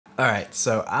Alright,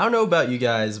 so I don't know about you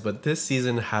guys, but this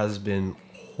season has been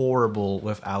horrible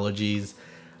with allergies.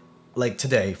 Like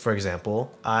today, for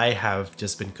example, I have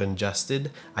just been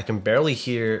congested. I can barely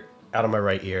hear out of my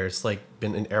right ear. It's like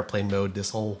been in airplane mode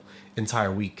this whole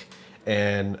entire week.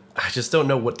 And I just don't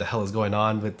know what the hell is going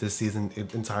on with this season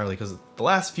entirely, because the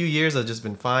last few years I've just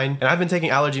been fine. And I've been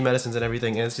taking allergy medicines and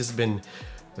everything, and it's just been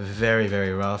very,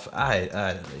 very rough. I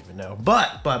don't even know.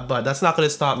 But that's not going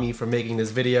to stop me from making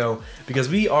this video, because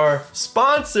we are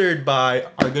sponsored by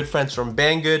our good friends from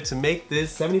Banggood to make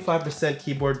this 75%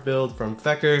 keyboard build from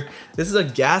Feker. This is a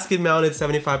gasket mounted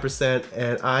 75%,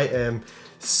 and I am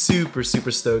super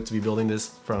stoked to be building this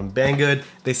from Banggood.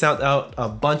 They sent out a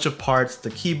bunch of parts, the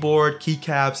keyboard,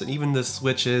 keycaps, and even the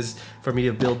switches for me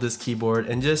to build this keyboard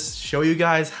and just show you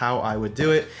guys how I would do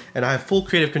it. And I have full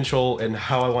creative control in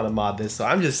how I want to mod this, so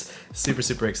I'm just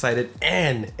super excited.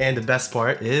 And the best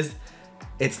part is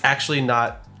it's actually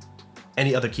not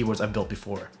any other keyboards I've built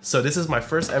before. So this is my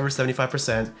first ever 75%,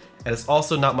 and it's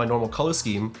also not my normal color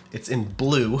scheme. It's in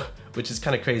blue, which is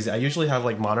kind of crazy. I usually have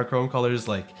like monochrome colors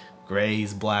like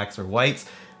grays, blacks, or whites,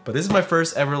 but this is my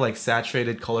first ever like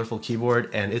saturated colorful keyboard,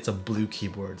 and it's a blue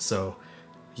keyboard. So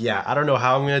yeah, I don't know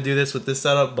how I'm gonna do this with this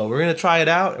setup, but we're gonna try it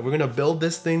out and we're gonna build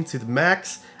this thing to the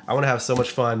max. I want to have so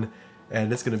much fun,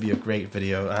 and it's gonna be a great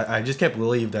video. I just can't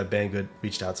believe that Banggood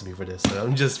reached out to me for this, so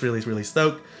I'm just really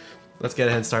stoked. Let's get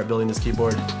ahead and start building this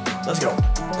keyboard. Let's go.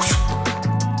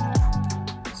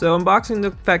 So unboxing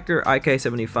the Feker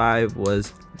IK75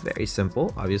 was very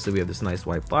simple. Obviously we have this nice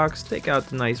white box, take out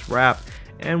the nice wrap,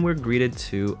 and we're greeted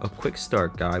to a quick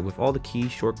start guide with all the key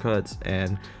shortcuts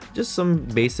and just some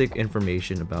basic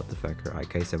information about the Feker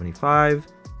IK75.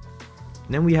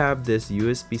 And then we have this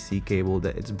USB-C cable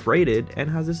that it's braided and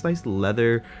has this nice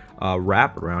leather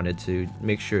wrap around it to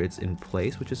make sure it's in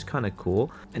place, which is kind of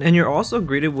cool. And then you're also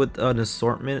greeted with an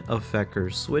assortment of Feker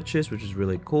switches, which is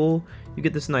really cool. You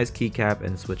get this nice keycap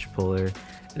and switch puller.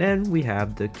 And then we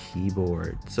have the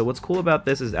keyboard. So what's cool about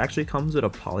this is it actually comes with a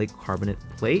polycarbonate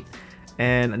plate,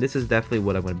 and this is definitely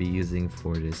what I'm going to be using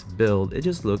for this build. It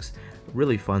just looks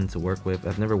really fun to work with.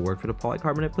 I've never worked with a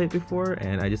polycarbonate plate before,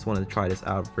 and I just wanted to try this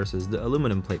out versus the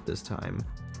aluminum plate this time.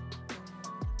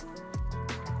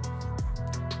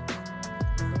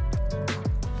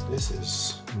 This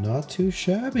is not too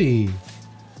shabby.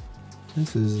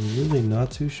 This is really not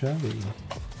too shabby.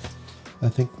 I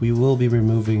think we will be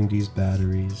removing these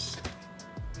batteries.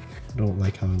 I don't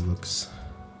like how it looks.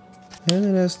 And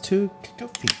it has two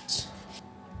kick-up feet.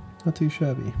 Not too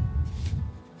shabby.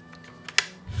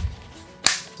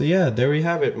 So yeah, there we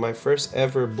have it. My first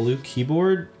ever blue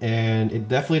keyboard, and it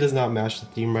definitely does not match the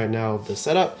theme right now of the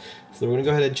setup. So we're gonna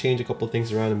go ahead and change a couple of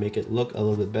things around and make it look a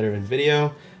little bit better in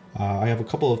video. I have a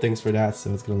couple of things for that,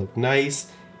 so it's gonna look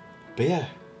nice. But yeah,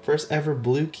 first ever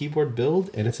blue keyboard build,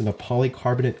 and it's in a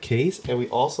polycarbonate case, and we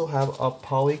also have a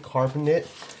polycarbonate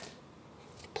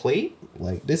plate.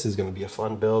 Like, this is gonna be a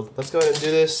fun build. Let's go ahead and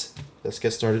do this. Let's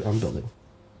get started on building.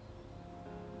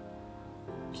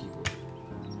 Keyboard.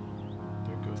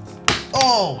 There it goes.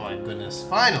 Oh my goodness,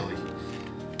 finally.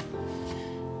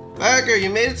 Feker, you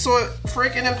made it so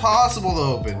freaking impossible to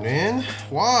open, man.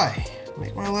 Why?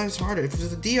 Make my lives harder. If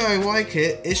it's a DIY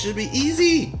kit, it should be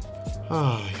easy.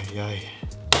 Oh,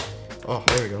 oh,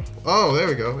 there we go. Oh, there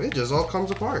we go. It just all comes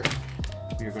apart.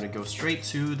 We are going to go straight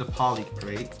to the poly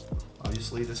plate.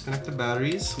 Obviously, disconnect the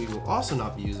batteries. We will also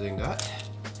not be using that.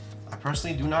 I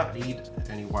personally do not need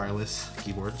any wireless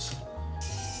keyboards.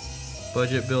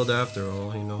 Budget build after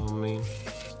all, you know what I mean?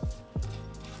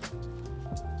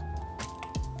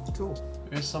 Cool.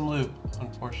 There's some lube,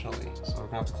 unfortunately, so we're going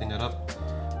to have to clean that up.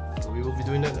 We will be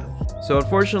doing that now. So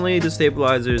unfortunately the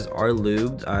stabilizers are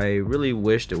lubed. I really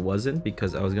wished it wasn't,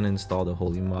 because I was going to install the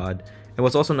Holy mod. And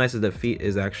what's also nice is the feet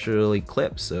is actually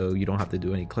clipped, so you don't have to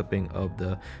do any clipping of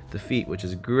the feet, which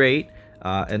is great.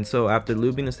 And so after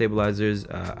lubing the stabilizers,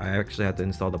 I actually had to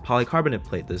install the polycarbonate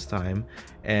plate this time.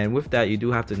 And with that, you do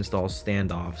have to install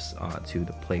standoffs to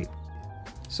the plate.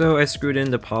 So I screwed in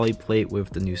the poly plate with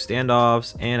the new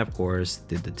standoffs, and of course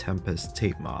did the Tempest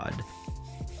tape mod.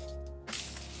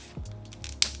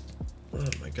 Oh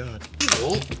my god.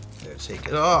 Oh, take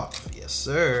it off. Yes,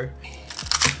 sir.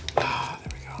 Ah,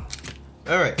 there we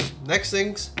go. Alright, next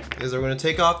things is we're gonna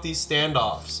take off these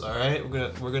standoffs. Alright,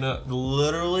 we're gonna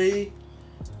literally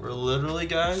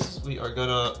guys, we are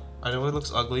gonna, I know it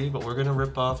looks ugly, but we're gonna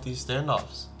rip off these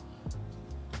standoffs.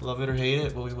 Love it or hate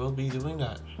it, but we will be doing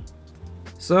that.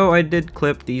 So I did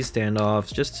clip these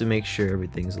standoffs just to make sure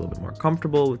everything's a little bit more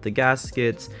comfortable with the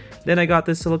gaskets. Then I got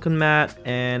this silicone mat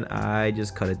and I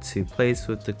just cut it to place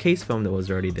with the case film that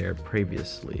was already there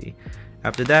previously.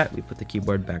 After that, we put the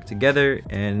keyboard back together,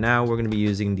 and now we're going to be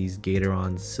using these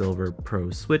Gateron Silver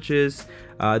Pro switches.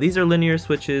 These are linear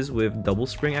switches with double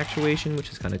spring actuation,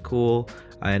 which is kind of cool,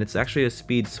 and it's actually a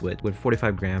speed switch with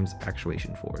 45 grams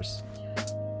actuation force.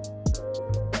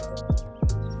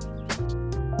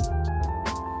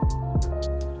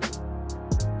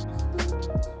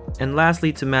 And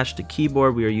lastly, to match the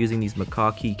keyboard, we are using these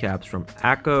Macaw keycaps from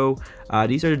Akko.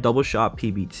 These are double shot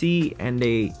PBT, and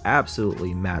they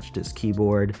absolutely match this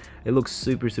keyboard. It looks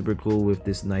super cool with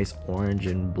this nice orange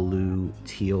and blue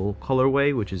teal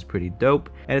colorway, which is pretty dope.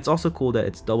 And it's also cool that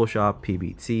it's double shot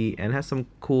PBT and has some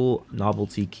cool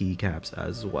novelty keycaps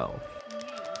as well.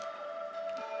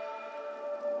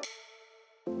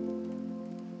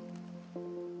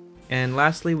 And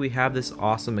lastly, we have this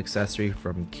awesome accessory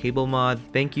from CableMod.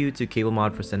 Thank you to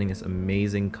CableMod for sending us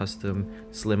amazing custom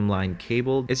slimline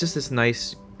cable. It's just this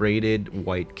nice braided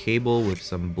white cable with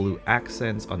some blue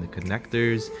accents on the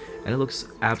connectors, and it looks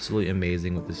absolutely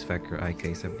amazing with this Feker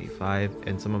IK75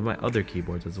 and some of my other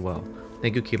keyboards as well.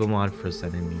 Thank you CableMod for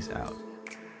sending these out.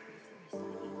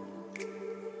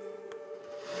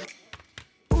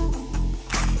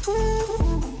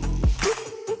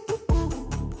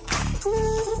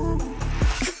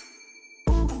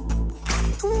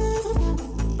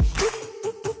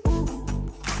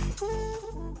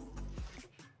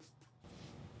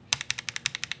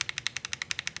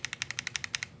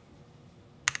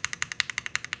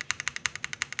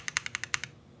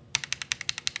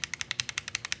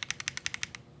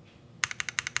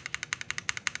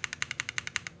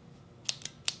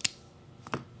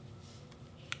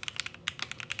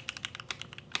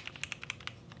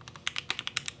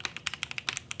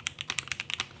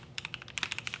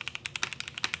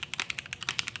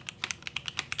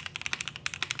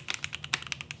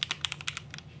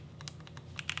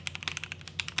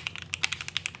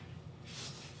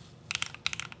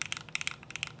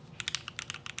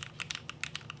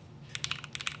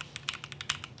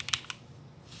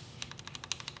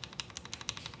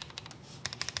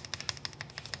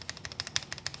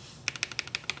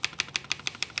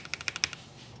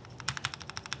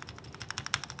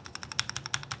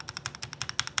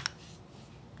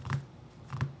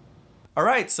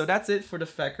 Alright, so that's it for the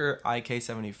Feker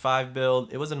IK75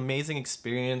 build. It was an amazing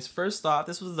experience. First off,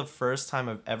 this was the first time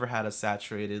I've ever had a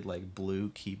saturated like blue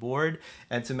keyboard,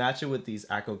 and to match it with these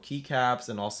Akko keycaps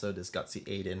and also this Gutsy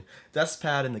 8-in desk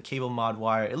pad and the CableMod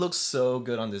wire, it looks so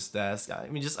good on this desk. I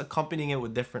mean, just accompanying it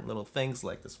with different little things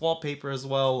like this wallpaper as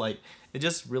well, like it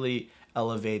just really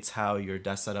elevates how your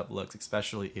desk setup looks,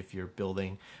 especially if you're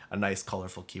building a nice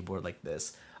colorful keyboard like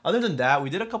this. Other than that,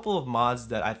 we did a couple of mods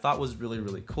that I thought was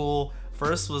really cool.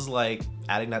 First was like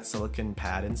adding that silicone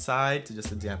pad inside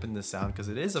to dampen the sound, because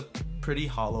it is a pretty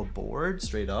hollow board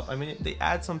straight up. I mean, they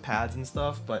add some pads and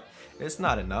stuff, but it's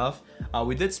not enough.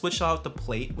 We did switch out the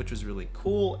plate, which was really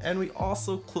cool, and we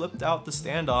also clipped out the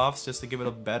standoffs just to give it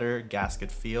a better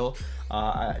gasket feel.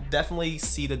 I definitely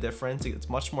see the difference. It's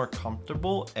much more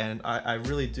comfortable, and I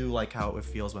really do like how it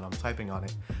feels when I'm typing on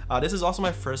it. This is also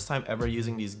my first time ever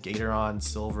using these Gateron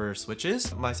silver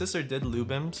switches. My sister did lube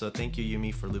them, so thank you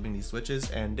Yumi for lubing these switches,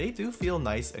 and they do feel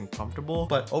nice and comfortable.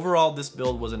 But overall, this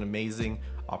build was an amazing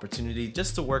opportunity.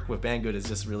 Just to work with Banggood is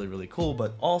just really cool,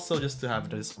 but also just to have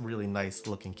this really nice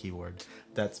looking keyboard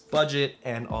that's budget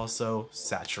and also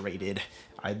saturated.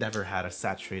 I never had a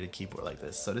saturated keyboard like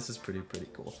this, so this is pretty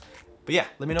cool. But yeah,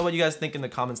 let me know what you guys think in the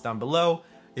comments down below.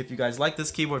 If you guys like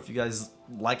this keyboard, if you guys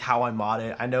like how I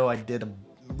modded it. I know I did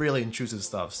really intrusive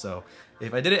stuff, so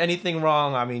if I did anything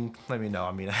wrong, I mean, let me know.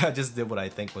 I mean, I just did what I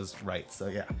think was right. So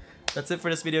yeah, that's it for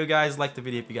this video, guys. Like the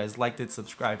video if you guys liked it,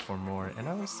 subscribe for more, and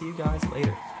I will see you guys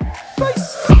later.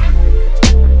 Peace!